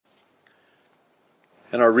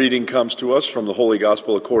And our reading comes to us from the Holy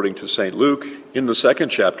Gospel according to St. Luke in the 2nd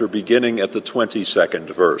chapter, beginning at the 22nd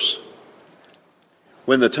verse.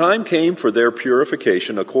 When the time came for their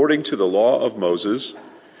purification according to the law of Moses,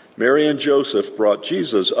 Mary and Joseph brought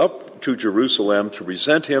Jesus up to Jerusalem to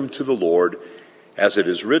present him to the Lord. As it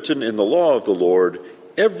is written in the law of the Lord,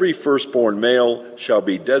 every firstborn male shall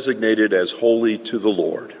be designated as holy to the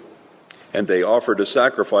Lord. And they offered a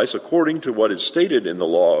sacrifice according to what is stated in the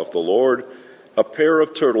law of the Lord, a pair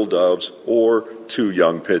of turtle doves or 2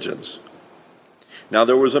 young pigeons. Now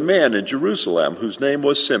there was a man in Jerusalem whose name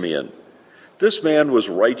was Simeon. This man was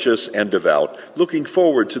righteous and devout, looking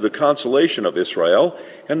forward to the consolation of Israel,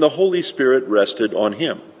 and the Holy Spirit rested on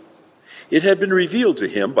him. It had been revealed to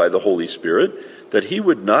him by the Holy Spirit that he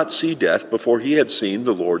would not see death before he had seen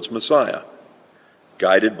the Lord's Messiah.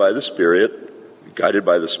 Guided by the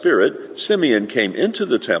Spirit, Simeon came into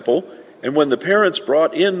the temple, and when the parents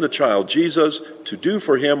brought in the child Jesus to do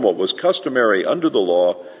for him what was customary under the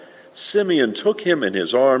law, Simeon took him in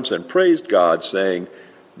his arms and praised God, saying,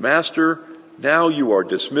 "Master, now you are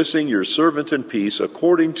dismissing your servant in peace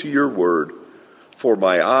according to your word. For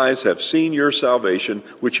my eyes have seen your salvation,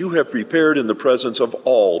 which you have prepared in the presence of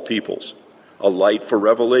all peoples, a light for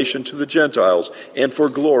revelation to the Gentiles and for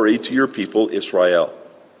glory to your people Israel."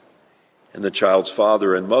 And the child's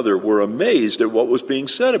father and mother were amazed at what was being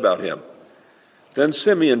said about him. Then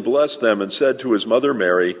Simeon blessed them and said to his mother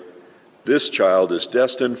Mary, "This child is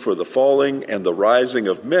destined for the falling and the rising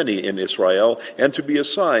of many in Israel, and to be a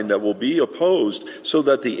sign that will be opposed, so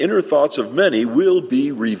that the inner thoughts of many will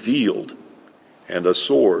be revealed. And a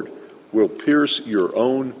sword will pierce your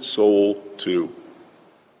own soul too."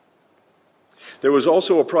 There was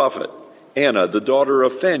also a prophet, Anna, the daughter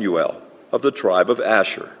of Phanuel, of the tribe of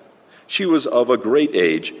Asher. She was of a great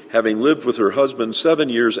age, having lived with her husband 7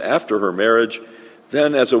 years after her marriage,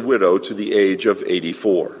 then as a widow to the age of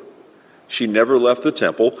 84. She never left the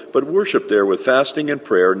temple, but worshipped there with fasting and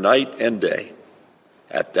prayer night and day.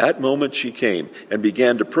 At that moment she came and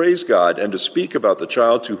began to praise God and to speak about the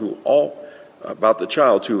child to all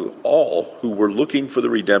who were looking for the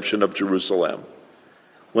redemption of Jerusalem.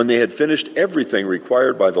 When they had finished everything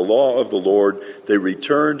required by the law of the Lord, they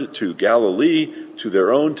returned to Galilee, to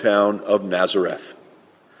their own town of Nazareth.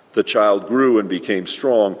 The child grew and became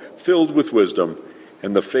strong, filled with wisdom,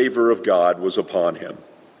 and the favor of God was upon him.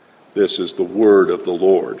 This is the word of the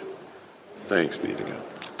Lord. Thanks be to God.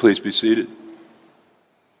 Please be seated.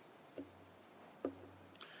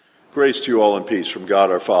 Grace to you all in peace from God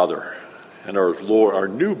our Father and our Lord, our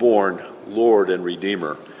newborn Lord and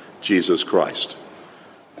Redeemer, Jesus Christ.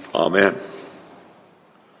 Amen.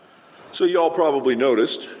 So you all probably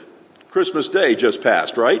noticed Christmas Day just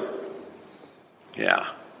passed, right? Yeah.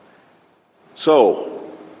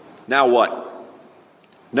 So, now what?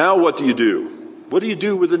 Now what do you do? What do you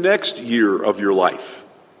do with the next year of your life?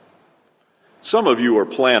 Some of you are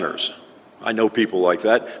planners. I know people like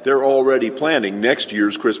that. They're already planning next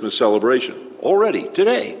year's Christmas celebration. Already,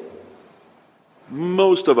 today.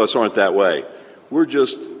 Most of us aren't that way. We're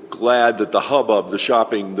just glad that the hubbub, the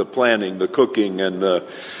shopping, the planning, the cooking, and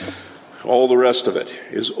all the rest of it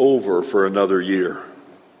is over for another year.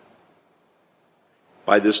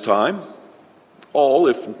 By this time,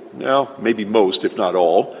 maybe most, if not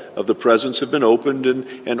all, of the presents have been opened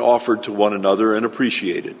and offered to one another and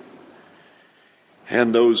appreciated.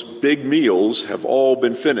 And those big meals have all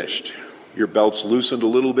been finished. Your belt's loosened a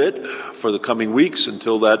little bit for the coming weeks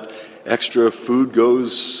until that extra food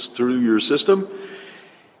goes through your system.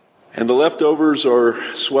 And the leftovers are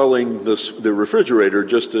swelling the refrigerator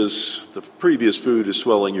just as the previous food is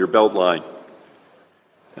swelling your belt line.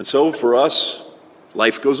 And so for us,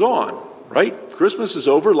 life goes on, right? Christmas is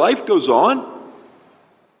over, life goes on.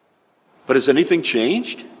 But has anything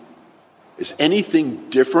changed? Is anything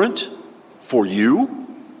different for you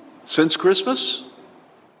since Christmas?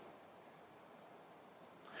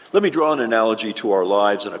 Let me draw an analogy to our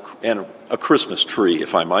lives and a Christmas tree,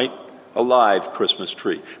 if I might. A live Christmas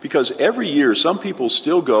tree. Because every year some people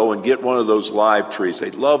still go and get one of those live trees.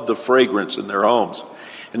 They love the fragrance in their homes.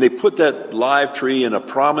 And they put that live tree in a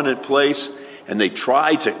prominent place, and they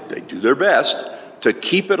do their best to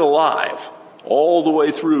keep it alive all the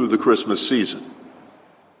way through the Christmas season.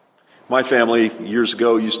 My family years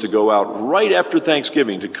ago used to go out right after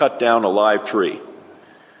Thanksgiving to cut down a live tree.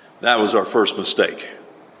 That was our first mistake.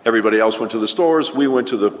 Everybody else went to the stores. We went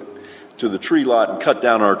to the tree lot and cut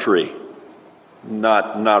down our tree.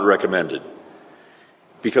 Not recommended.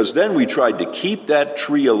 Because then we tried to keep that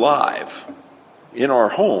tree alive in our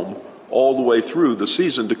home all the way through the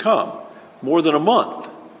season to come. More than a month.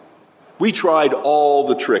 We tried all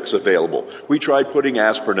the tricks available. We tried putting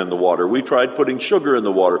aspirin in the water. We tried putting sugar in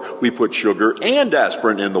the water. We put sugar and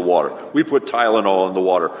aspirin in the water. We put Tylenol in the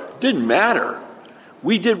water. Didn't matter.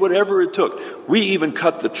 We did whatever it took. We even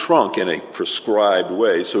cut the trunk in a prescribed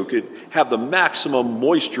way so it could have the maximum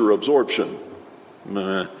moisture absorption.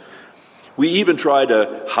 We even tried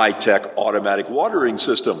a high-tech automatic watering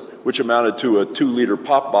system, which amounted to a 2-liter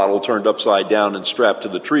pop bottle turned upside down and strapped to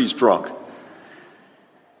the tree's trunk.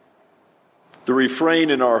 The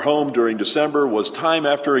refrain in our home during December was time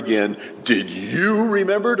after again, "Did you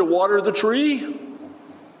remember to water the tree?"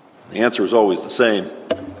 The answer is always the same.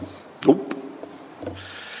 Nope.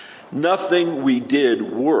 Nothing we did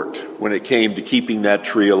worked when it came to keeping that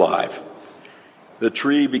tree alive. The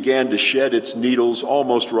tree began to shed its needles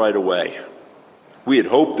almost right away. We had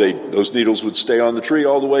hoped those needles would stay on the tree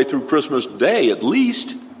all the way through Christmas Day at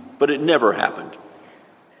least, but it never happened.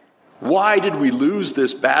 Why did we lose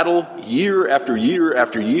this battle year after year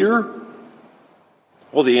after year?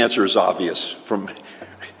 Well, the answer is obvious. From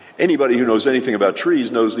anybody who knows anything about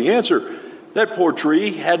trees knows the answer. That poor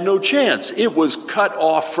tree had no chance. It was cut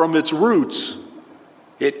off from its roots.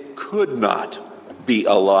 It could not be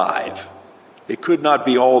alive. It could not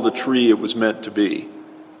be all the tree it was meant to be.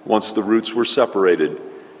 Once the roots were separated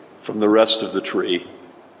from the rest of the tree,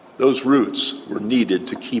 those roots were needed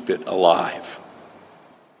to keep it alive.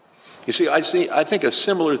 You see, I think a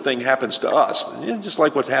similar thing happens to us, just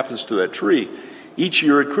like what happens to that tree each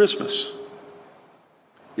year at Christmas.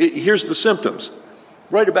 Here's the symptoms.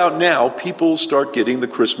 Right about now, people start getting the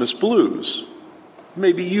Christmas blues.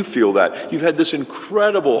 Maybe you feel that. You've had this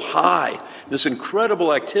incredible high, this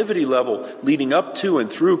incredible activity level leading up to and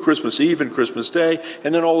through Christmas Eve and Christmas Day,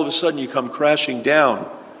 and then all of a sudden you come crashing down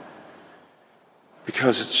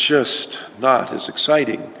because it's just not as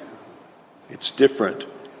exciting. It's different.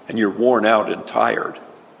 And you're worn out and tired.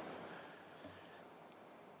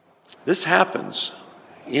 This happens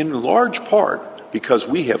in large part because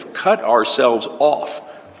we have cut ourselves off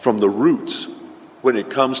from the roots when it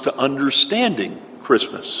comes to understanding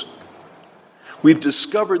Christmas. We've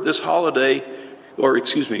discovered this holiday,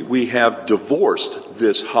 we have divorced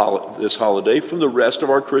this holiday from the rest of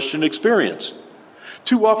our Christian experience.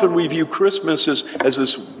 Too often we view Christmas as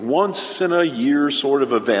this once-in-a-year sort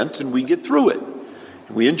of event, and we get through it.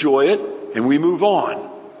 We enjoy it, and we move on.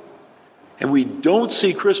 And we don't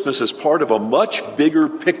see Christmas as part of a much bigger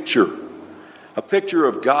picture, a picture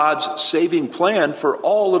of God's saving plan for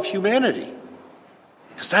all of humanity.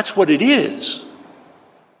 Because that's what it is.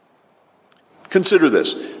 Consider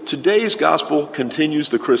this. Today's gospel continues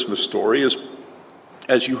the Christmas story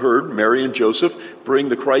as you heard, Mary and Joseph bring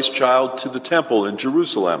the Christ child to the temple in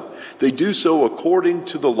Jerusalem. They do so according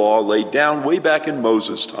to the law laid down way back in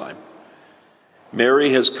Moses' time. Mary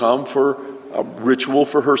has come for a ritual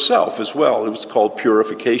for herself as well. It was called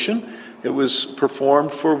purification. It was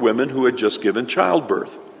performed for women who had just given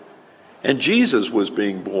childbirth. And Jesus was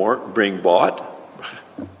being brought.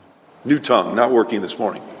 New tongue, not working this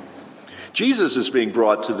morning. Jesus is being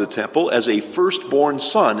brought to the temple as a firstborn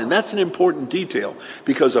son. And that's an important detail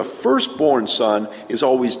because a firstborn son is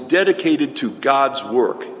always dedicated to God's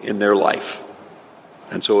work in their life.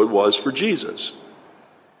 And so it was for Jesus.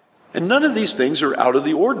 And none of these things are out of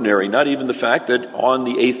the ordinary, not even the fact that on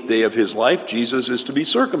the 8th day of his life, Jesus is to be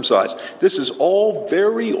circumcised. This is all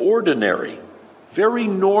very ordinary, very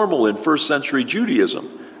normal in first century Judaism,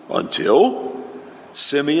 until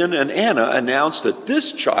Simeon and Anna announced that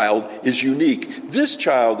this child is unique, this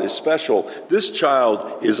child is special, this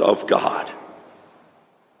child is of God.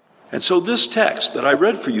 And so this text that I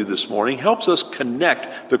read for you this morning helps us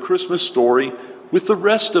connect the Christmas story with the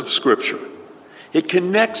rest of Scripture. It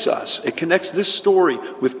connects us. It connects this story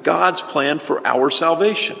with God's plan for our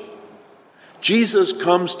salvation. Jesus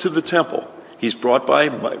comes to the temple. He's brought by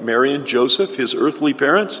Mary and Joseph, his earthly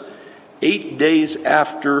parents, 8 days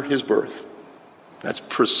after his birth. That's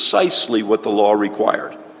precisely what the law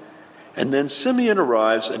required. And then Simeon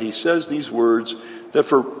arrives and he says these words that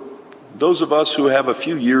for those of us who have a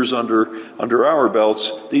few years under our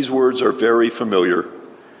belts, these words are very familiar.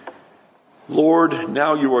 Lord,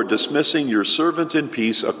 now you are dismissing your servant in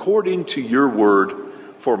peace according to your word,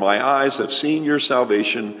 for my eyes have seen your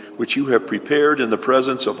salvation, which you have prepared in the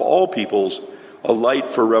presence of all peoples, a light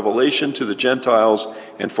for revelation to the Gentiles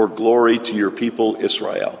and for glory to your people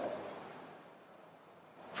Israel.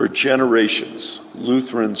 For generations,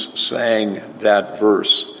 Lutherans sang that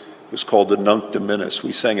verse. It was called the Nunc Dimittis.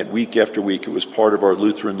 We sang it week after week. It was part of our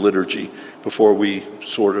Lutheran liturgy before we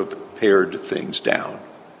sort of pared things down.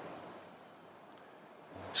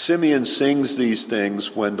 Simeon sings these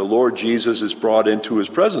things when the Lord Jesus is brought into his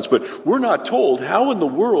presence. But we're not told how in the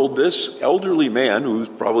world this elderly man, who's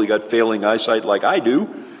probably got failing eyesight like I do,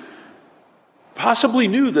 possibly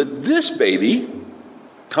knew that this baby,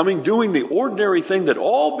 doing the ordinary thing that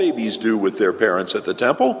all babies do with their parents at the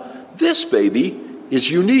temple, this baby is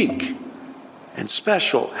unique and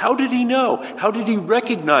special. How did he know? How did he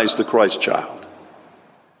recognize the Christ child?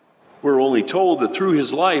 We're only told that through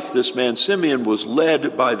his life, this man Simeon was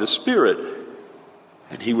led by the Spirit,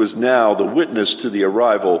 and he was now the witness to the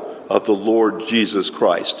arrival of the Lord Jesus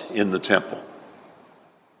Christ in the temple.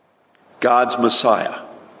 God's Messiah,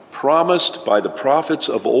 promised by the prophets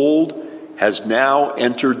of old, has now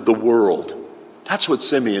entered the world. That's what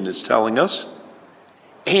Simeon is telling us.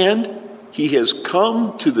 And he has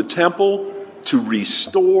come to the temple to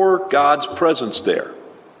restore God's presence there.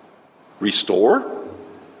 Restore?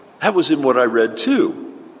 That was in what I read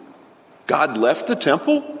too. God left the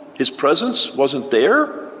temple? His presence wasn't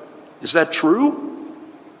there? Is that true?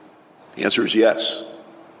 The answer is yes.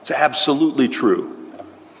 It's absolutely true.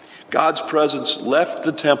 God's presence left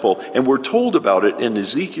the temple, and we're told about it in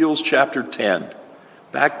Ezekiel's chapter 10.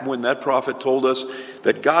 Back when that prophet told us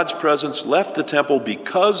that God's presence left the temple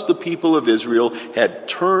because the people of Israel had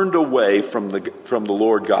turned away from the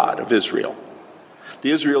Lord God of Israel.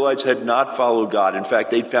 The Israelites had not followed God. In fact,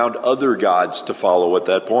 they'd found other gods to follow at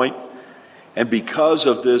that point. And because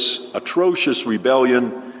of this atrocious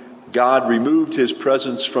rebellion, God removed his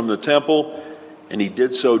presence from the temple, and he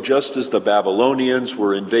did so just as the Babylonians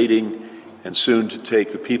were invading and soon to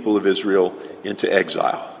take the people of Israel into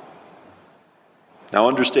exile. Now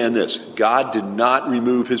understand this. God did not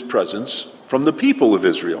remove his presence from the people of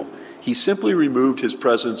Israel. He simply removed his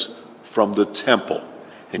presence from the temple.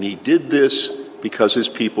 And he did this because his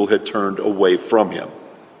people had turned away from him,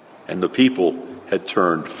 and the people had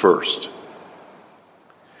turned first.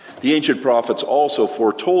 The ancient prophets also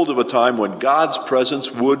foretold of a time when God's presence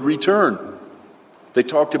would return. They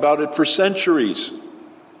talked about it for centuries,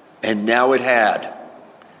 and now it had.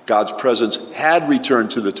 God's presence had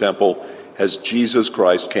returned to the temple as Jesus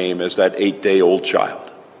Christ came as that 8-day-old child.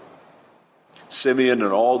 Simeon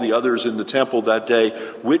and all the others in the temple that day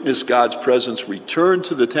witnessed God's presence return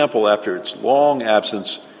to the temple after its long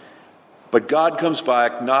absence. But God comes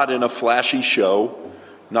back not in a flashy show,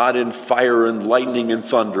 not in fire and lightning and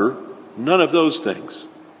thunder, none of those things.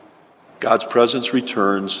 God's presence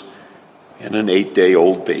returns in an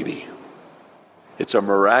 8-day-old baby. It's a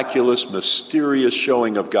miraculous, mysterious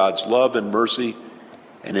showing of God's love and mercy,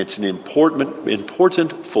 and it's an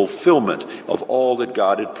important fulfillment of all that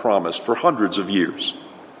God had promised for hundreds of years.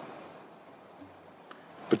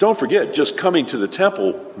 But don't forget, just coming to the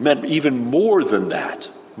temple meant even more than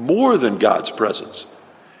that, more than God's presence.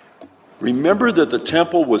 Remember that the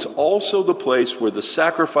temple was also the place where the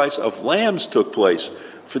sacrifice of lambs took place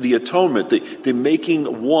for the atonement, the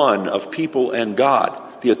making one of people and God.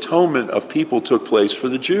 The atonement of people took place for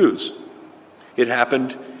the Jews. It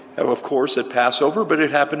happened, of course, at Passover, but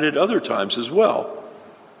it happened at other times as well.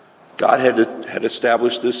 God had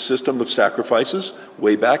established this system of sacrifices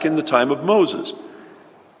way back in the time of Moses.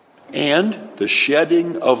 And the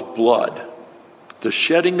shedding of blood. The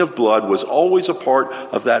shedding of blood was always a part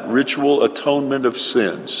of that ritual atonement of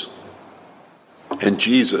sins. And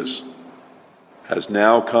Jesus has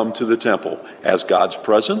now come to the temple as God's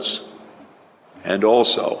presence and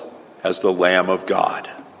also as the Lamb of God.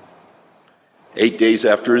 8 days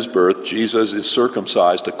after his birth, Jesus is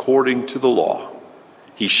circumcised according to the law.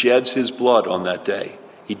 He sheds his blood on that day.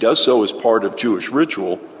 He does so as part of Jewish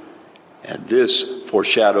ritual, and this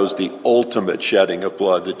foreshadows the ultimate shedding of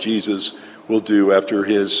blood that Jesus will do after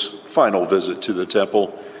his final visit to the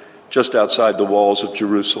temple just outside the walls of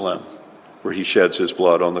Jerusalem, where he sheds his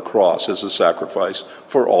blood on the cross as a sacrifice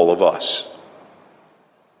for all of us.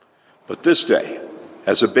 But this day,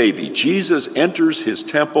 as a baby, Jesus enters his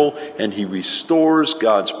temple and he restores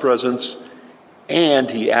God's presence, and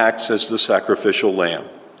he acts as the sacrificial lamb.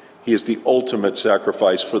 He is the ultimate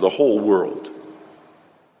sacrifice for the whole world.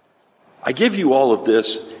 I give you all of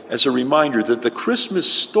this as a reminder that the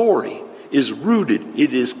Christmas story is rooted,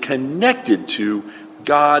 it is connected to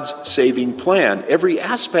God's saving plan, every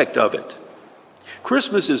aspect of it.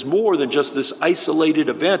 Christmas is more than just this isolated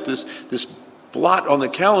event, this blot on the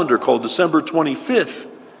calendar called December 25th.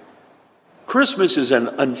 Christmas is an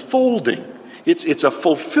unfolding. It's a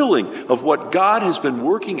fulfilling of what God has been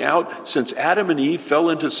working out since Adam and Eve fell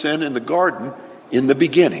into sin in the garden in the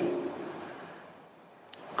beginning.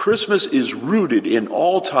 Christmas is rooted in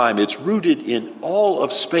all time. It's rooted in all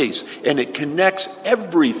of space, and it connects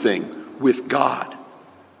everything with God.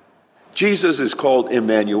 Jesus is called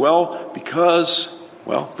Emmanuel because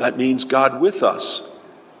Well, that means God with us.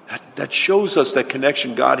 That shows us that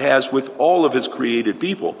connection God has with all of his created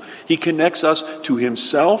people. He connects us to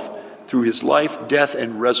himself through his life, death,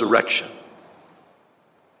 and resurrection.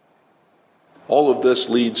 All of this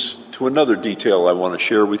leads to another detail I want to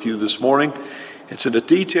share with you this morning. It's a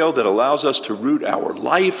detail that allows us to root our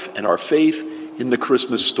life and our faith in the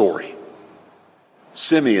Christmas story.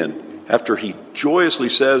 Simeon, after he joyously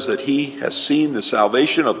says that he has seen the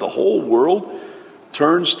salvation of the whole world,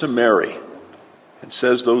 turns to Mary and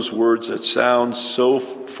says those words that sound so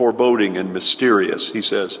foreboding and mysterious. He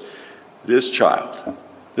says, this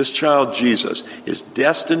child Jesus, is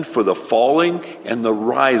destined for the falling and the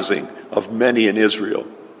rising of many in Israel.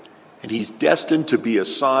 And he's destined to be a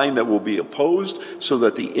sign that will be opposed so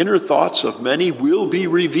that the inner thoughts of many will be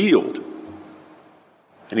revealed.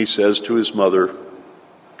 And he says to his mother,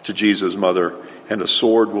 to Jesus' mother, and a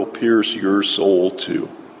sword will pierce your soul too.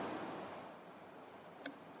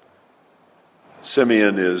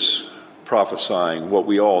 Simeon is prophesying what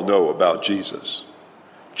we all know about Jesus.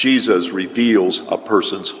 Jesus reveals a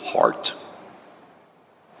person's heart.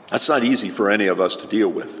 That's not easy for any of us to deal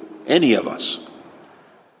with. Any of us.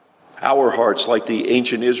 Our hearts, like the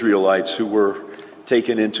ancient Israelites who were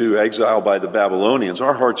taken into exile by the Babylonians,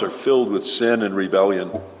 our hearts are filled with sin and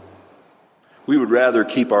rebellion. We would rather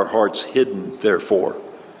keep our hearts hidden, therefore.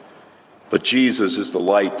 But Jesus is the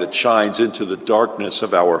light that shines into the darkness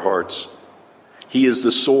of our hearts. He is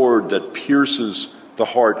the sword that pierces the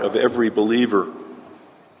heart of every believer.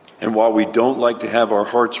 And while we don't like to have our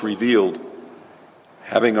hearts revealed,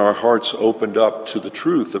 having our hearts opened up to the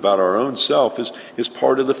truth about our own self is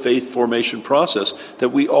part of the faith formation process that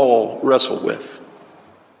we all wrestle with.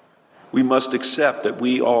 We must accept that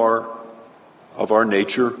we are, of our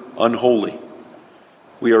nature, unholy.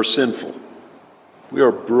 We are sinful. We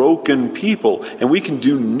are broken people, and we can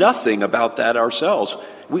do nothing about that ourselves.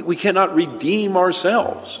 We cannot redeem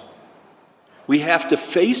ourselves. We have to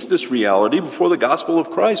face this reality before the gospel of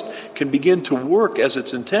Christ can begin to work as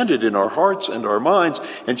it's intended in our hearts and our minds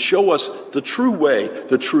and show us the true way,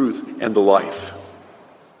 the truth, and the life.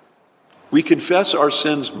 We confess our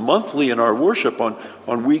sins monthly in our worship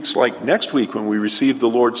on weeks like next week when we receive the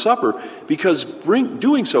Lord's Supper, because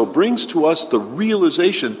doing so brings to us the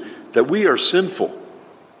realization that we are sinful.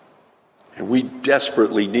 And we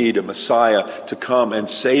desperately need a Messiah to come and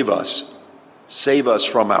save us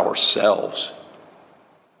from ourselves.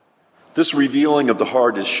 This revealing of the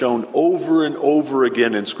heart is shown over and over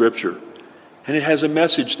again in Scripture. And it has a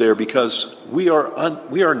message there because we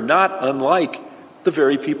are not unlike the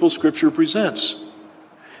very people Scripture presents.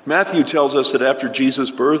 Matthew tells us that after Jesus'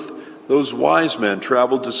 birth, those wise men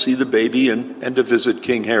traveled to see the baby and to visit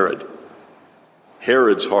King Herod.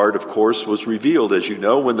 Herod's heart, of course, was revealed, as you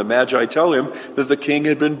know, when the Magi tell him that the king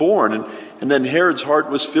had been born. And then Herod's heart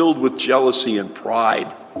was filled with jealousy and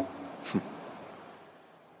pride.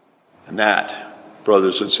 And that,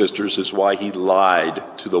 brothers and sisters, is why he lied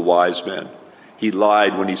to the wise men. He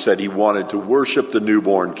lied when he said he wanted to worship the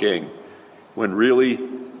newborn king, when really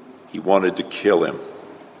he wanted to kill him.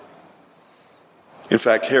 In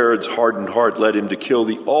fact, Herod's hardened heart led him to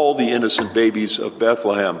kill all the innocent babies of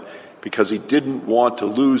Bethlehem, because he didn't want to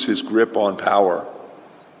lose his grip on power.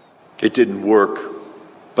 It didn't work,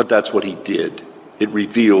 but that's what he did. It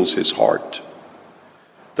reveals his heart.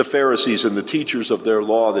 The Pharisees and the teachers of their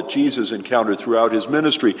law that Jesus encountered throughout his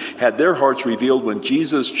ministry had their hearts revealed when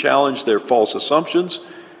Jesus challenged their false assumptions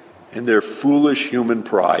and their foolish human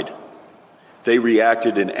pride. They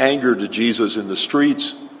reacted in anger to Jesus in the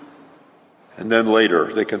streets, and then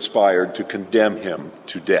later they conspired to condemn him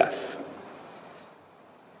to death.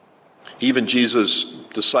 Even Jesus'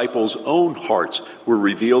 disciples' own hearts were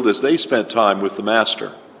revealed as they spent time with the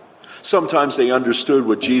Master. Sometimes they understood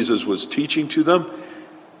what Jesus was teaching to them,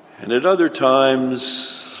 and at other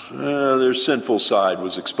times, their sinful side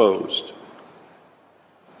was exposed.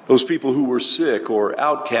 Those people who were sick or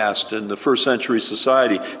outcast in the first century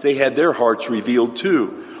society, they had their hearts revealed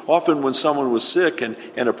too. Often when someone was sick and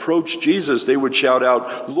approached Jesus, they would shout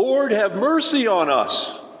out, "Lord, have mercy on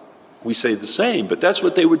us." We say the same, but that's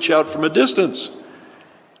what they would shout from a distance.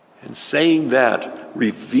 And saying that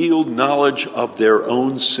revealed knowledge of their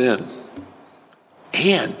own sin.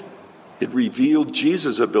 And it revealed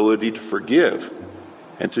Jesus' ability to forgive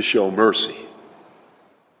and to show mercy.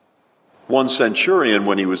 One centurion,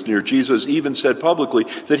 when he was near Jesus, even said publicly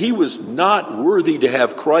that he was not worthy to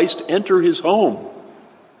have Christ enter his home.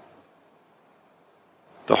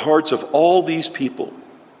 The hearts of all these people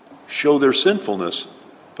show their sinfulness,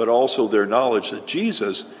 but also their knowledge that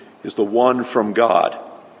Jesus is the one from God,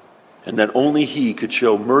 and that only he could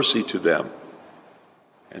show mercy to them.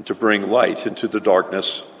 and to bring light into the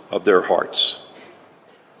darkness of their hearts.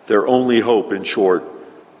 Their only hope, in short,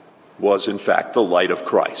 was in fact the light of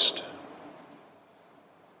Christ.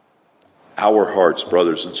 Our hearts,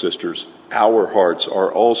 brothers and sisters, our hearts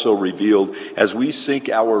are also revealed as we sink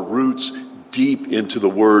our roots deep into the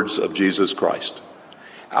words of Jesus Christ.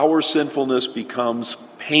 Our sinfulness becomes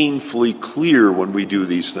painfully clear when we do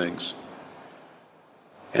these things.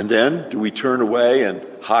 And then, do we turn away and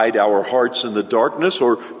hide our hearts in the darkness,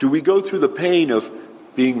 or do we go through the pain of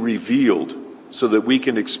being revealed so that we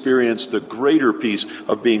can experience the greater peace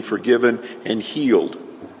of being forgiven and healed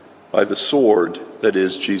by the sword that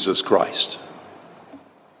is Jesus Christ?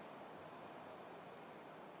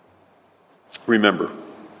 Remember,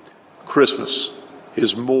 Christmas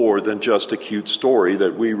is more than just a cute story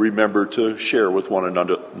that we remember to share with one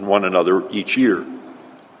another each year.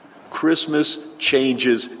 Christmas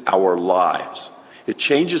changes our lives. It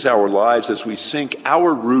changes our lives as we sink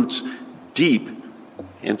our roots deep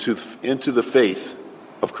into the faith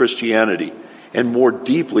of Christianity and more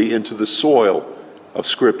deeply into the soil of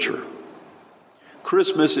Scripture.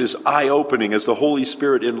 Christmas is eye-opening as the Holy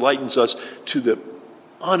Spirit enlightens us to the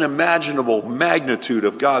unimaginable magnitude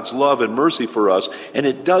of God's love and mercy for us, and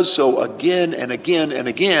it does so again and again and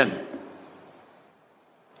again.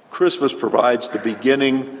 Christmas provides the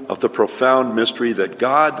beginning of the profound mystery that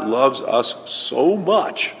God loves us so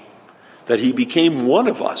much that he became one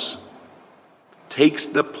of us, takes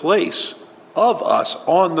the place of us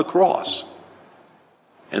on the cross,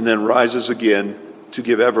 and then rises again to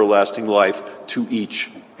give everlasting life to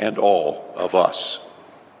each and all of us.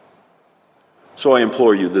 So I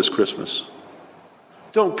implore you this Christmas,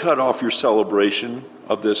 don't cut off your celebration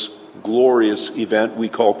of this glorious event we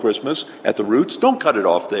call Christmas at the roots. Don't cut it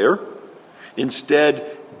off there.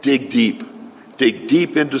 Instead, dig deep. Dig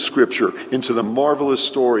deep into Scripture, into the marvelous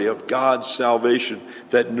story of God's salvation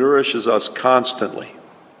that nourishes us constantly.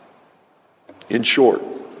 In short,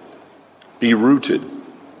 be rooted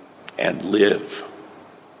and live.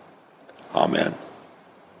 Amen.